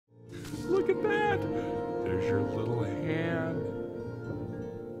look at that. There's your little hand.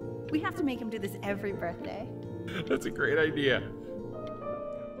 We have to make him do this every birthday. That's a great idea.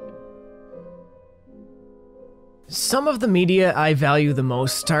 Some of the media I value the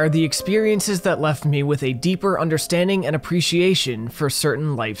most are the experiences that left me with a deeper understanding and appreciation for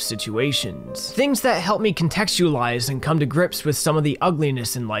certain life situations. Things that help me contextualize and come to grips with some of the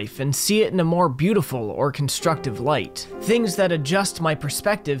ugliness in life and see it in a more beautiful or constructive light. Things that adjust my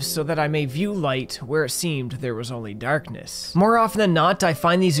perspective so that I may view light where it seemed there was only darkness. More often than not, I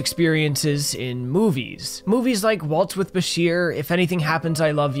find these experiences in movies. Movies like Waltz with Bashir, If Anything Happens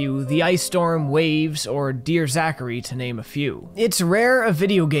I Love You, The Ice Storm, Waves, or Dear Zachary, to name a few. It's rare a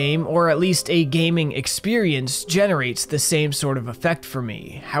video game, or at least a gaming experience, generates the same sort of effect for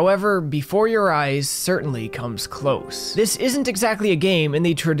me. However, Before Your Eyes certainly comes close. This isn't exactly a game in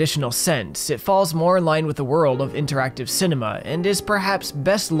the traditional sense. It falls more in line with the world of interactive cinema, and is perhaps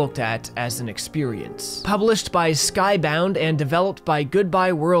best looked at as an experience. Published by Skybound and developed by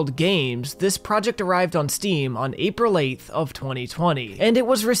Goodbye World Games, this project arrived on Steam on April 8th of 2020, and it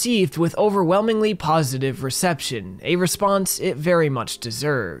was received with overwhelmingly positive reception, a response it very much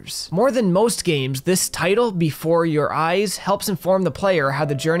deserves. More than most games, this title, Before Your Eyes, helps inform the player how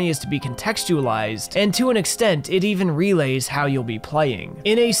the journey is to be contextualized, and to an extent, it even relays how you'll be playing.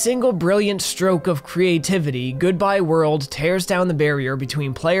 In a single brilliant stroke of creativity, Goodbye World tears down the barrier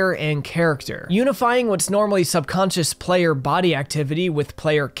between player and character, unifying what's normally subconscious player body activity with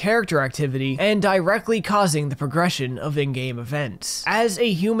player character activity, and directly causing the progression of in-game events. As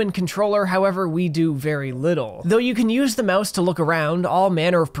a human controller, however, we do very little. Though you can use the mouse to look around, all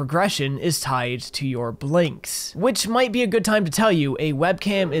manner of progression is tied to your blinks. Which might be a good time to tell you, a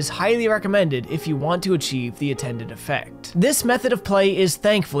webcam is highly recommended if you want to achieve the intended effect. This method of play is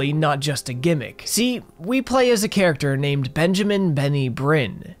thankfully not just a gimmick. See, we play as a character named Benjamin Benny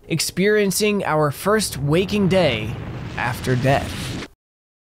Bryn, experiencing our first waking day after death.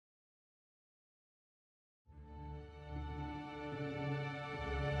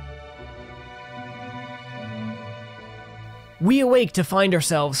 We awake to find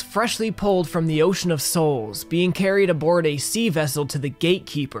ourselves freshly pulled from the ocean of souls, being carried aboard a sea vessel to the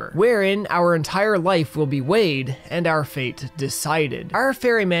Gatekeeper, wherein our entire life will be weighed and our fate decided. Our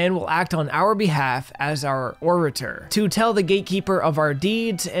ferryman will act on our behalf as our orator, to tell the Gatekeeper of our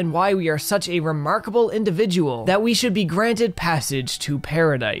deeds and why we are such a remarkable individual that we should be granted passage to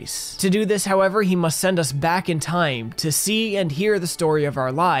paradise. To do this, however, he must send us back in time to see and hear the story of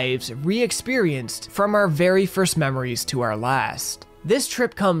our lives re-experienced from our very first memories to our last. This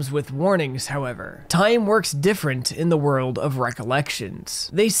trip comes with warnings, however. Time works different in the world of recollections.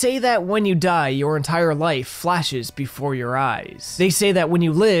 They say that when you die, your entire life flashes before your eyes. They say that when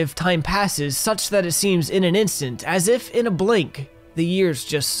you live, time passes such that it seems in an instant, as if in a blink, the years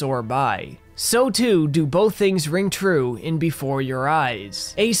just soar by. So too do both things ring true in Before Your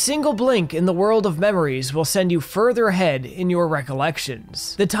Eyes. A single blink in the world of memories will send you further ahead in your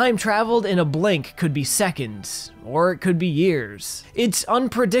recollections. The time traveled in a blink could be seconds, or it could be years. It's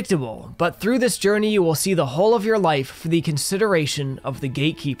unpredictable, but through this journey you will see the whole of your life for the consideration of the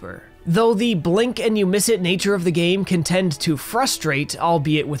Gatekeeper. Though the blink and you miss it nature of the game can tend to frustrate,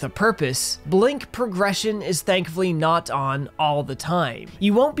 albeit with a purpose, blink progression is thankfully not on all the time.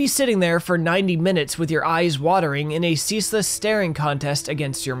 You won't be sitting there for 90 minutes with your eyes watering in a ceaseless staring contest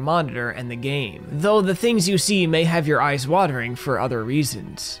against your monitor and the game, though the things you see may have your eyes watering for other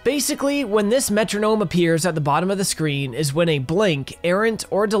reasons. Basically, when this metronome appears at the bottom of the screen is when a blink, errant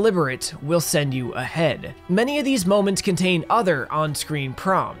or deliberate, will send you ahead. Many of these moments contain other on-screen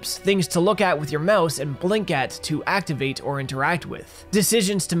prompts, things to look at with your mouse and blink at to activate or interact with,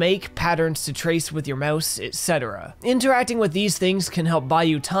 decisions to make, patterns to trace with your mouse, etc. Interacting with these things can help buy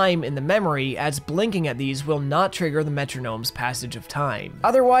you time in the memory, as blinking at these will not trigger the metronome's passage of time.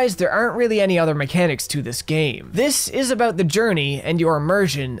 Otherwise, there aren't really any other mechanics to this game. This is about the journey and your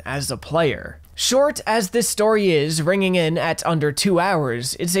immersion as a player. Short as this story is, ringing in at under 2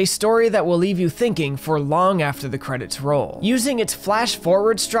 hours, it's a story that will leave you thinking for long after the credits roll. Using its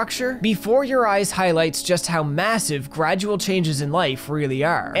flash-forward structure, Before Your Eyes highlights just how massive gradual changes in life really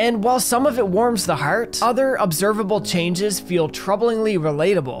are. And while some of it warms the heart, other observable changes feel troublingly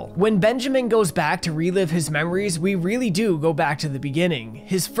relatable. When Benjamin goes back to relive his memories, we really do go back to the beginning,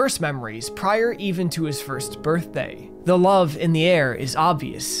 his first memories, prior even to his first birthday. The love in the air is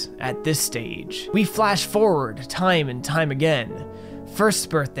obvious at this stage. We flash forward time and time again. First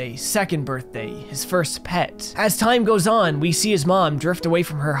birthday, second birthday, his first pet. As time goes on, we see his mom drift away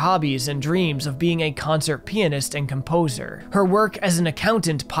from her hobbies and dreams of being a concert pianist and composer. Her work as an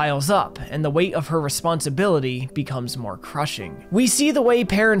accountant piles up, and the weight of her responsibility becomes more crushing. We see the way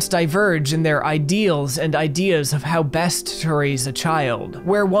parents diverge in their ideals and ideas of how best to raise a child,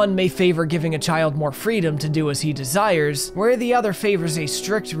 where one may favor giving a child more freedom to do as he desires, where the other favors a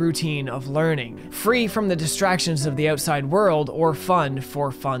strict routine of learning, free from the distractions of the outside world or fun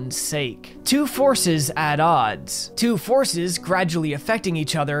for fun's sake. Two forces at odds. Two forces gradually affecting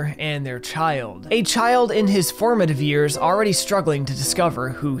each other and their child. A child in his formative years already struggling to discover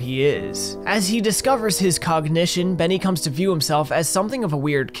who he is. As he discovers his cognition, Benny comes to view himself as something of a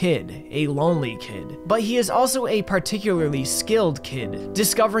weird kid, a lonely kid. But he is also a particularly skilled kid,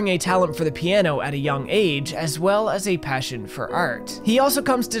 discovering a talent for the piano at a young age, as well as a passion for art. He also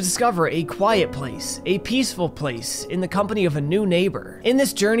comes to discover a quiet place, a peaceful place, in the company of a new neighbor. In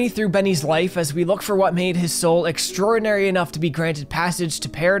this journey through Benny's life, as we look for what made his soul extraordinary enough to be granted passage to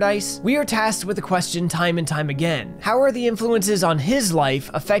paradise, we are tasked with the question time and time again: how are the influences on his life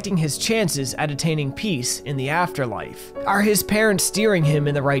affecting his chances at attaining peace in the afterlife? Are his parents steering him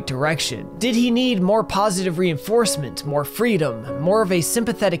in the right direction? Did he need more positive reinforcement, more freedom, more of a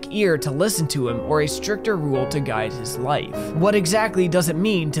sympathetic ear to listen to him, or a stricter rule to guide his life? What exactly does it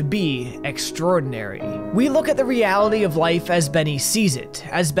mean to be extraordinary? We look at the reality of life as Benny sees it,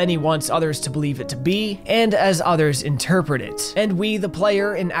 as Benny wants others to believe it to be, and as others interpret it. And we, the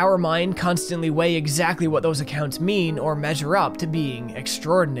player, in our mind constantly weigh exactly what those accounts mean or measure up to being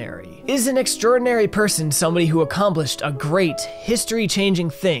extraordinary. Is an extraordinary person somebody who accomplished a great, history-changing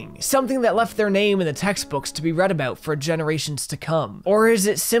thing, something that left their name in the textbooks to be read about for generations to come? Or is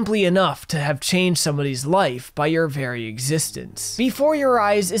it simply enough to have changed somebody's life by your very existence? Before Your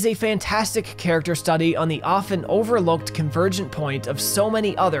Eyes is a fantastic character study on the often overlooked convergent point of so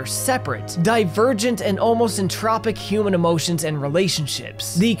many other separate, divergent, and almost entropic human emotions and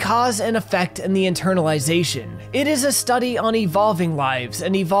relationships, the cause and effect and the internalization. It is a study on evolving lives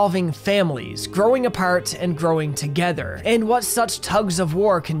and evolving families, growing apart and growing together, and what such tugs of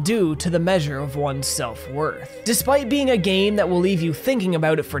war can do to the measure of one's self-worth. Despite being a game that will leave you thinking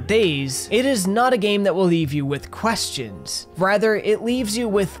about it for days, it is not a game that will leave you with questions. Rather, it leaves you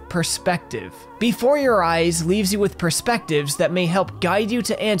with perspective. Before Your Eyes leaves you with perspectives that may help guide you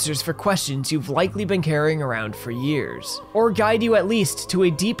to answers for questions you've likely been carrying around for years, or guide you at least to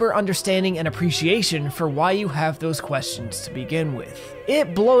a deeper understanding and appreciation for why you have those questions to begin with.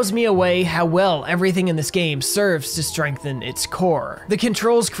 It blows me away how well everything in this game serves to strengthen its core. The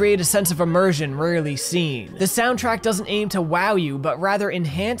controls create a sense of immersion rarely seen. The soundtrack doesn't aim to wow you, but rather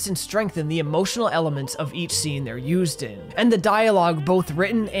enhance and strengthen the emotional elements of each scene they're used in. And the dialogue, both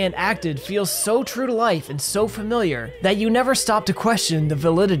written and acted, feels so true to life and so familiar that you never stop to question the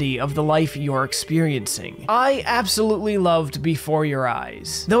validity of the life you're experiencing. I absolutely loved Before Your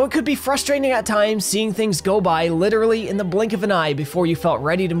Eyes. Though it could be frustrating at times seeing things go by literally in the blink of an eye before you felt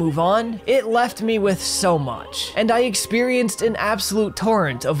ready to move on, it left me with so much, and I experienced an absolute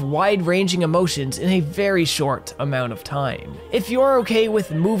torrent of wide-ranging emotions in a very short amount of time. If you're okay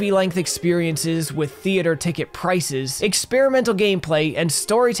with movie-length experiences with theater ticket prices, experimental gameplay, and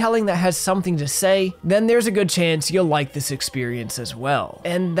storytelling that has something to say, then there's a good chance you'll like this experience as well.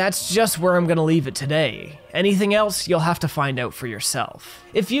 And that's just where I'm gonna leave it today. Anything else, you'll have to find out for yourself.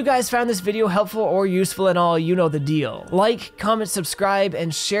 If you guys found this video helpful or useful at all, you know the deal. Like, comment, subscribe,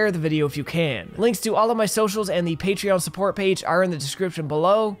 and share the video if you can. Links to all of my socials and the Patreon support page are in the description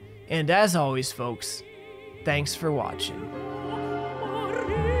below. And as always, folks, thanks for watching.